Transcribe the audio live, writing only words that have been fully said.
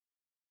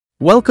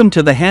Welcome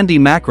to the Handy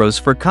Macros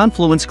for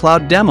Confluence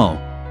Cloud demo.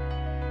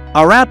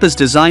 Our app is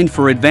designed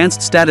for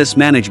advanced status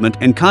management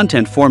and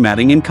content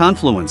formatting in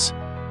Confluence.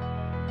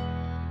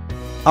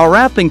 Our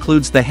app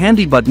includes the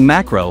Handy Button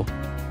macro,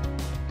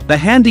 the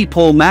Handy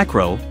Poll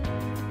macro,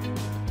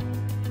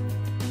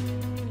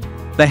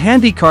 the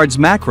Handy Cards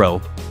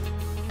macro,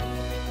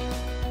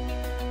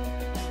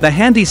 the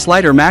Handy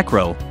Slider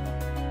macro,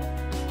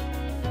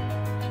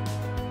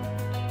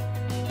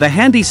 the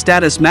Handy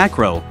Status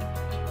macro,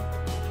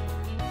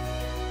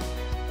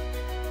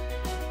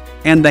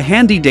 and the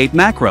Handy Date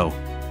macro.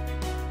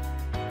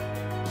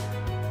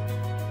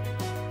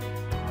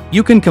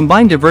 You can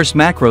combine diverse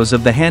macros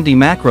of the Handy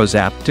Macros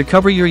app to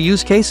cover your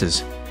use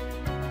cases.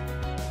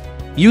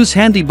 Use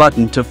Handy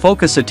Button to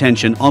focus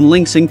attention on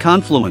links in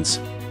Confluence.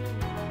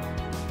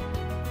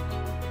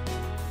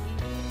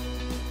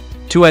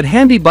 To add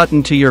Handy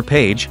Button to your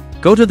page,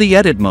 go to the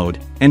Edit mode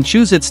and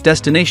choose its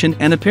destination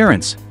and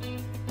appearance.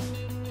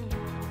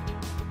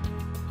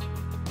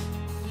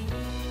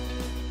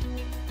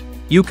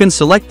 You can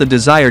select the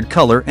desired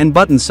color and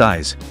button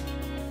size.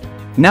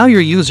 Now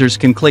your users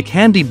can click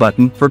Handy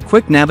Button for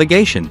quick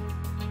navigation.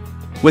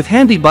 With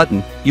Handy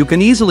Button, you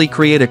can easily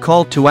create a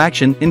call to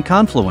action in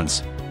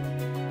Confluence.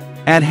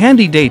 Add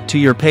Handy Date to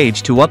your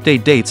page to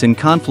update dates in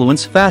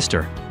Confluence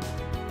faster.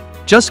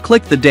 Just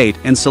click the date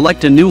and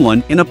select a new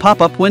one in a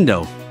pop-up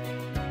window.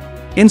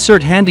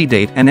 Insert Handy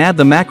Date and add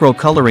the macro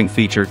coloring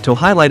feature to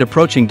highlight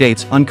approaching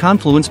dates on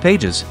Confluence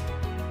pages.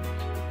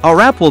 Our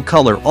app will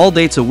color all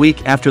dates a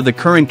week after the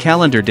current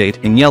calendar date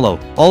in yellow,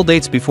 all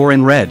dates before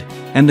in red,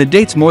 and the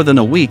dates more than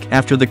a week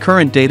after the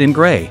current date in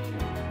gray.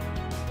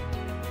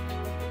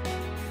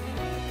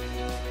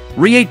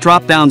 Create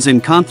drop-downs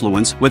in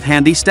Confluence with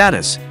Handy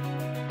Status.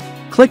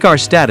 Click our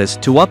status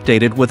to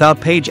update it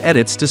without page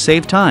edits to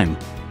save time.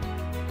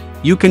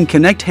 You can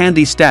connect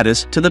Handy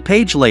Status to the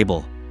page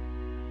label.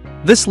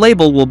 This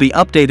label will be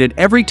updated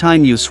every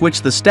time you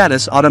switch the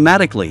status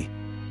automatically.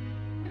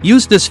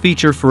 Use this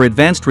feature for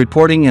advanced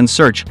reporting and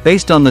search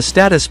based on the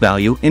status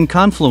value in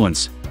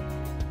Confluence.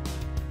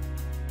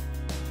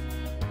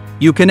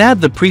 You can add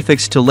the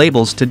prefix to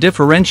labels to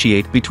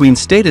differentiate between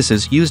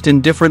statuses used in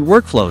different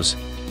workflows.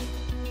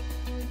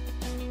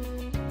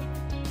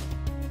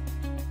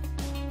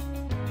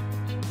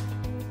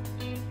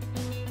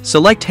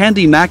 Select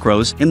Handy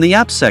Macros in the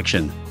Apps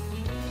section.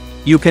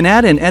 You can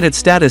add and edit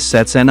status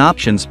sets and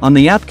options on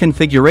the app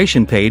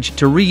configuration page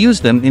to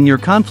reuse them in your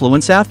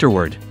Confluence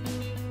afterward.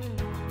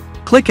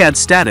 Click Add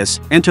Status,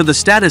 enter the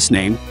status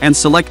name, and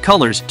select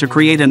Colors to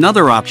create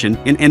another option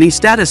in any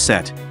status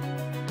set.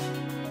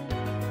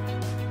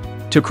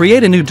 To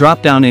create a new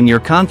dropdown in your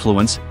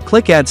Confluence,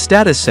 click Add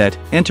Status Set,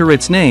 enter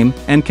its name,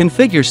 and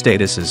configure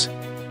statuses.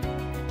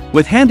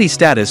 With Handy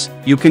Status,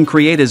 you can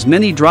create as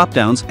many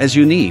dropdowns as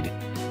you need.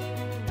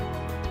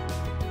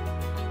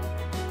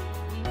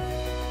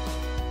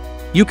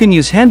 You can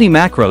use Handy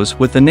Macros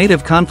with the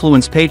native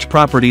Confluence Page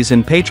Properties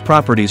and Page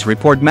Properties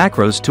Report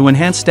macros to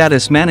enhance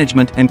status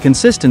management and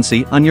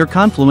consistency on your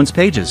Confluence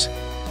pages.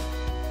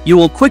 You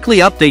will quickly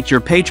update your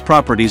Page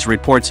Properties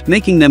reports,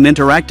 making them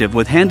interactive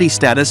with Handy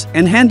Status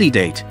and Handy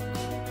Date.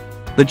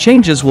 The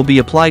changes will be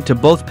applied to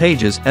both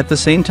pages at the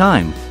same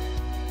time.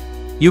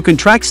 You can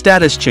track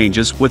status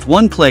changes with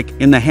one click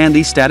in the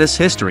Handy Status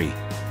history.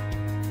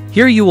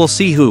 Here you will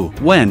see who,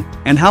 when,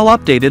 and how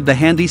updated the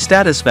Handy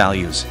Status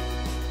values.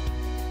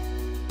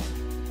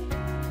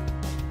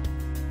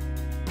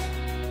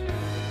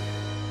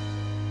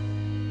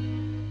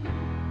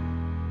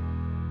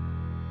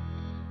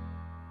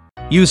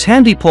 Use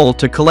Handy Poll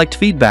to collect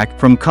feedback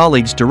from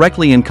colleagues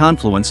directly in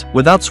Confluence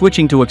without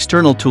switching to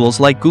external tools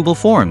like Google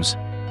Forms.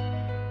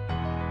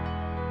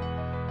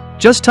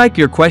 Just type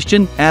your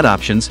question, add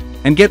options,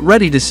 and get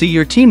ready to see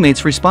your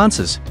teammates'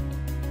 responses.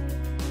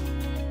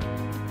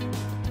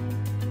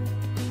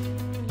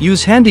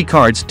 Use Handy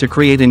Cards to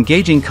create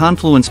engaging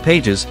Confluence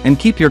pages and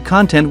keep your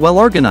content well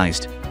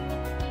organized.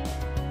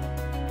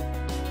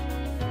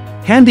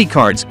 Handy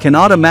Cards can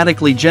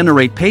automatically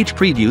generate page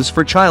previews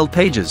for child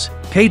pages,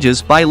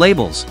 pages by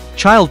labels,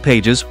 child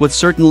pages with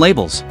certain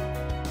labels.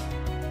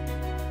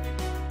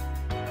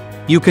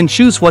 You can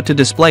choose what to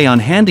display on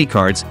Handy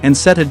Cards and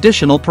set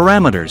additional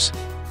parameters.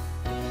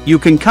 You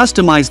can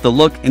customize the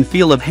look and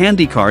feel of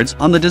Handy Cards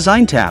on the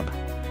Design tab.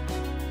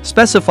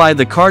 Specify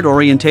the card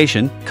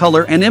orientation,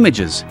 color, and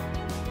images.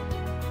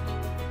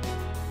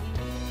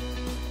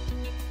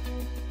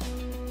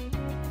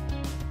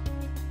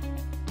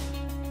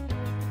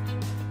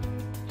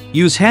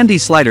 Use Handy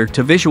Slider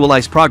to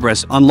visualize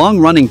progress on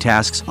long-running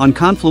tasks on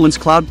Confluence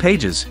Cloud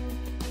pages.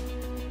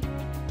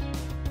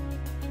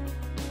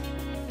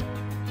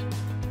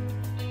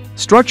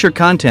 Structure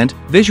content,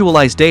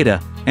 visualize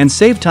data, and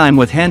save time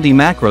with Handy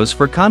Macros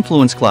for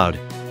Confluence Cloud.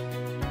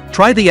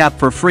 Try the app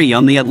for free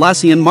on the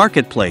Atlassian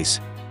Marketplace.